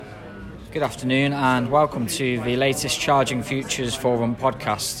Good afternoon and welcome to the latest Charging Futures Forum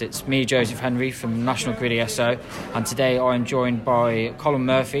podcast. It's me, Joseph Henry from National Grid ESO, and today I'm joined by Colin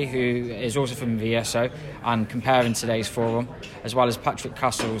Murphy, who is also from the ESO and comparing today's forum, as well as Patrick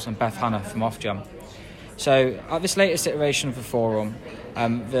Castles and Beth Hanna from Ofgem. So at this latest iteration of the forum,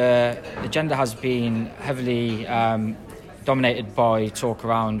 the agenda has been heavily dominated by talk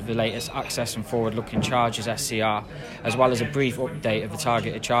around the latest access and forward-looking charges SCR, as well as a brief update of the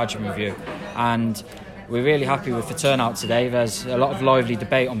targeted charging review. And we're really happy with the turnout today. There's a lot of lively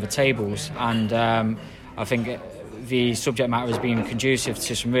debate on the tables, and I think the subject matter has been conducive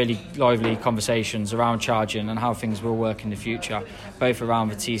to some really lively conversations around charging and how things will work in the future, both around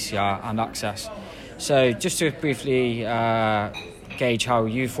the TCR and access. So just to briefly gauge how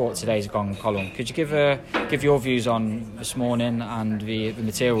you thought today's gone, Colin, could you give your views on this morning and the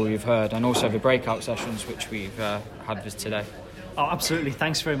material you've heard, and also the breakout sessions which we've had this today? Oh, absolutely.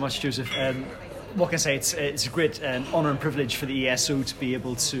 Thanks very much, Joseph. What can I say? It's a great honour and privilege for the ESO to be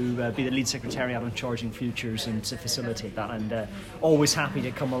able to be the lead secretariat on Charging Futures and to facilitate that, and always happy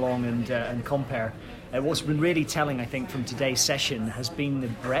to come along and compare. What's been really telling, I think, from today's session has been the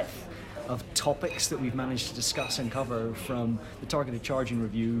breadth of topics that we've managed to discuss and cover, from the targeted charging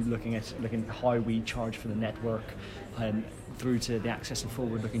review, looking at how we charge for the network, through to the access and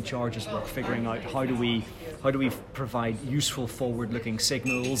forward-looking charges work, figuring out how do we provide useful forward-looking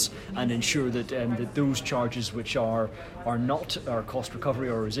signals and ensure that that those charges which are not our cost recovery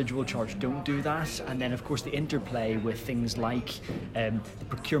or residual charge don't do that, and then of course the interplay with things like the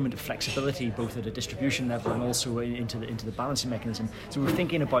procurement of flexibility, both at a distribution level and also into the balancing mechanism. So we're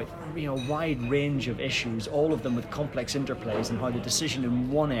thinking about a wide range of issues, all of them with complex interplays, and how the decision in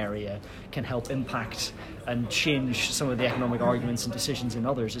one area can help impact and change some of the economic arguments and decisions in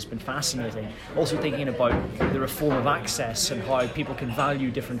others. Has been fascinating. Also thinking about the reform of access and how people can value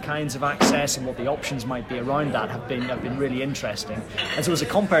different kinds of access and what the options might be around that have been really interesting. And so as a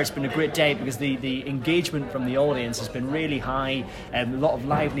compare, it's been a great day because the engagement from the audience has been really high, a lot of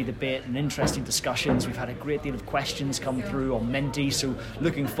lively debate and interesting discussions. We've had a great deal of questions come through on Menti, so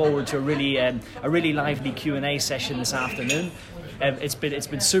looking forward to a really lively Q&A session this afternoon. It's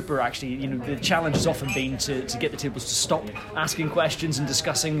been super, actually. The challenge has often been to get the tables to stop asking questions and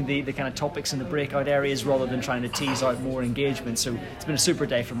discussing the kind of topics in the breakout areas rather than trying to tease out more engagement. So it's been a super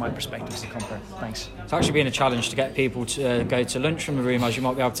day from my perspective as a compare. Thanks. It's actually been a challenge to get people to go to lunch from the room, as you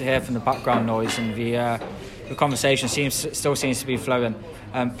might be able to hear from the background noise, and the conversation still seems to be flowing.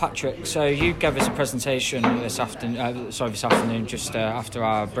 Patrick, so you gave us a presentation this afternoon, just after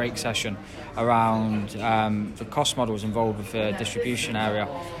our break session, around the cost models involved with the distribution area.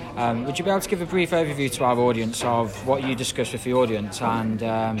 Would you be able to give a brief overview to our audience of what you discussed with the audience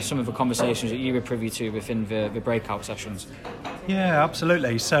and some of the conversations that you were privy to within the breakout sessions? Yeah,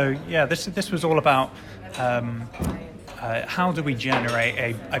 absolutely. So this was all about how do we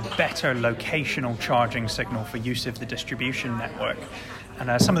generate a better locational charging signal for use of the distribution network.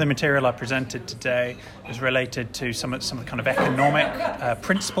 And some of the material I presented today is related to some of the kind of economic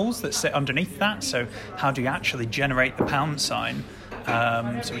principles that sit underneath that. So how do you actually generate the pound sign?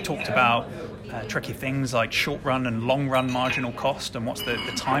 So we talked about tricky things like short-run and long-run marginal cost, and what's the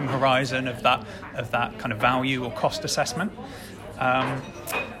time horizon of that kind of value or cost assessment. I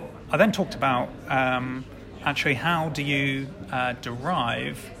then talked about actually how do you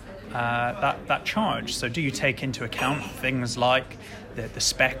derive that charge. So do you take into account things like the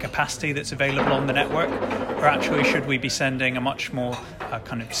spare capacity that's available on the network, or actually should we be sending a much more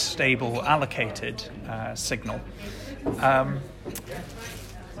kind of stable allocated signal?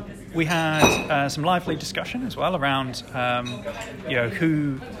 We had some lively discussion as well around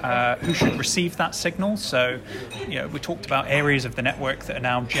who should receive that signal. So we talked about areas of the network that are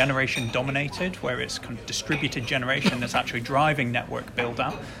now generation dominated, where it's kind of distributed generation that's actually driving network build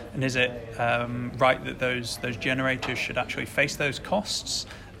out. And is it right that those generators should actually face those costs?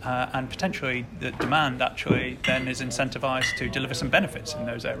 And potentially the demand actually then is incentivized to deliver some benefits in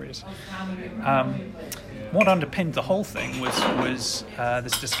those areas. What underpinned the whole thing was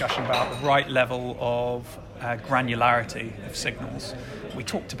this discussion about the right level of granularity of signals. We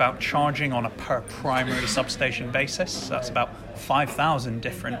talked about charging on a per primary substation basis. So that's about 5,000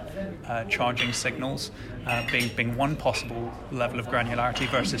 different charging signals being one possible level of granularity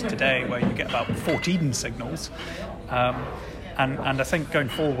versus today where you get about 14 signals. And I think going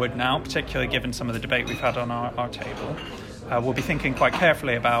forward now, particularly given some of the debate we've had on our table, we'll be thinking quite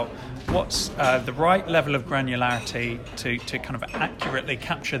carefully about what's the right level of granularity to kind of accurately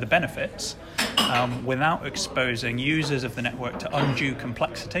capture the benefits without exposing users of the network to undue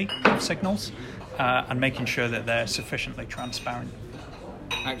complexity of signals and making sure that they're sufficiently transparent.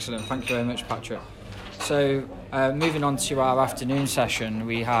 Excellent, thank you very much, Patrick. So moving on to our afternoon session,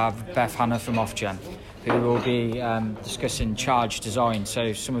 we have Beth Hanna from Ofgen, who will be discussing charge design.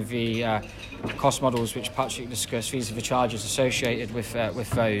 So some of the cost models which Patrick discussed, these are the charges associated with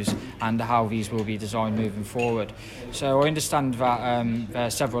those and how these will be designed moving forward. So I understand that there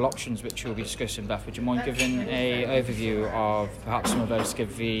are several options which you'll be discussing. Beth, would you mind giving an overview of perhaps some of those to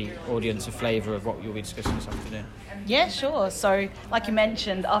give the audience a flavour of what you'll be discussing this afternoon? Yeah, sure. So, like you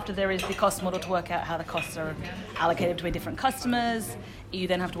mentioned, after there is the cost model to work out how the costs are allocated between different customers, you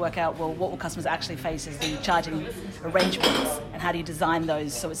then have to work out, well, what will customers actually face as the charging arrangements and how do you design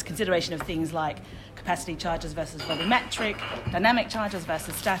those? So it's consideration of things like capacity charges versus volumetric, dynamic charges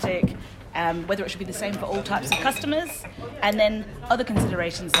versus static, whether it should be the same for all types of customers, and then other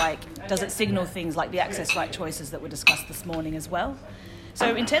considerations like, does it signal things like the access right choices that were discussed this morning as well?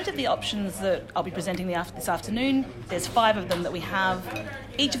 So in terms of the options that I'll be presenting this afternoon, there's 5 of them that we have.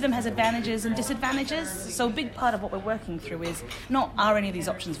 Each of them has advantages and disadvantages. So a big part of what we're working through is not are any of these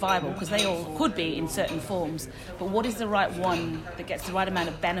options viable, because they all could be in certain forms, but what is the right one that gets the right amount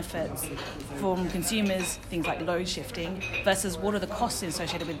of benefits from consumers, things like load shifting, versus what are the costs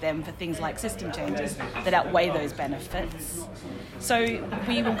associated with them for things like system changes that outweigh those benefits. So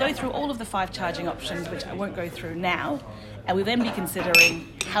we will go through all of the 5 charging options, which I won't go through now, and we'll then be considering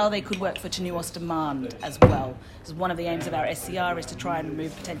how they could work for TNUoS demand as well. Because one of the aims of our SCR is to try and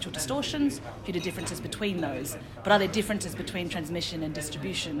remove potential distortions due to differences between those. But are there differences between transmission and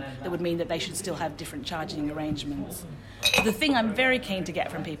distribution that would mean that they should still have different charging arrangements? So the thing I'm very keen to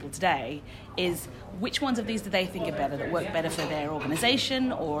get from people today is which ones of these do they think are better, that work better for their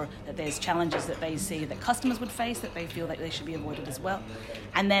organisation, or that there's challenges that they see that customers would face that they feel that they should be avoided as well.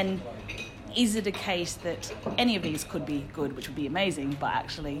 And then, is it a case that any of these could be good, which would be amazing, but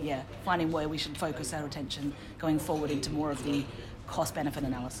actually, finding where we should focus our attention going forward into more of the cost-benefit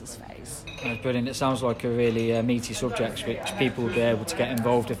analysis phase. That's brilliant. It sounds like a really meaty subject which people will be able to get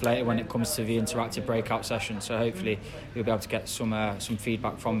involved with later when it comes to the interactive breakout session. So hopefully you'll be able to get some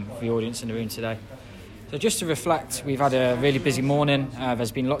feedback from the audience in the room today. So just to reflect, we've had a really busy morning.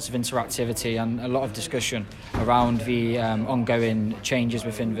 There's been lots of interactivity and a lot of discussion around the ongoing changes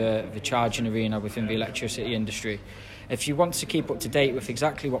within the charging arena within the electricity industry. If you want to keep up to date with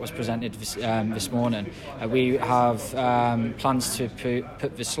exactly what was presented this morning, we have plans to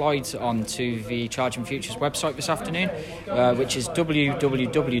put the slides onto the Charging Futures website this afternoon, which is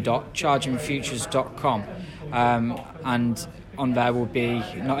www.chargingfutures.com. And on there will be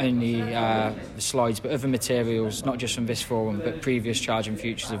not only the slides but other materials, not just from this forum but previous Charging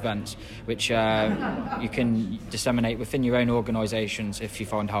Futures events, which you can disseminate within your own organisations if you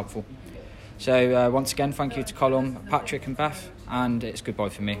find helpful. So once again, thank you to Colm, Patrick and Beth, and it's goodbye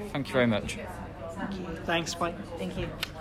for me. Thank you very much. Thanks, bye. Thank you.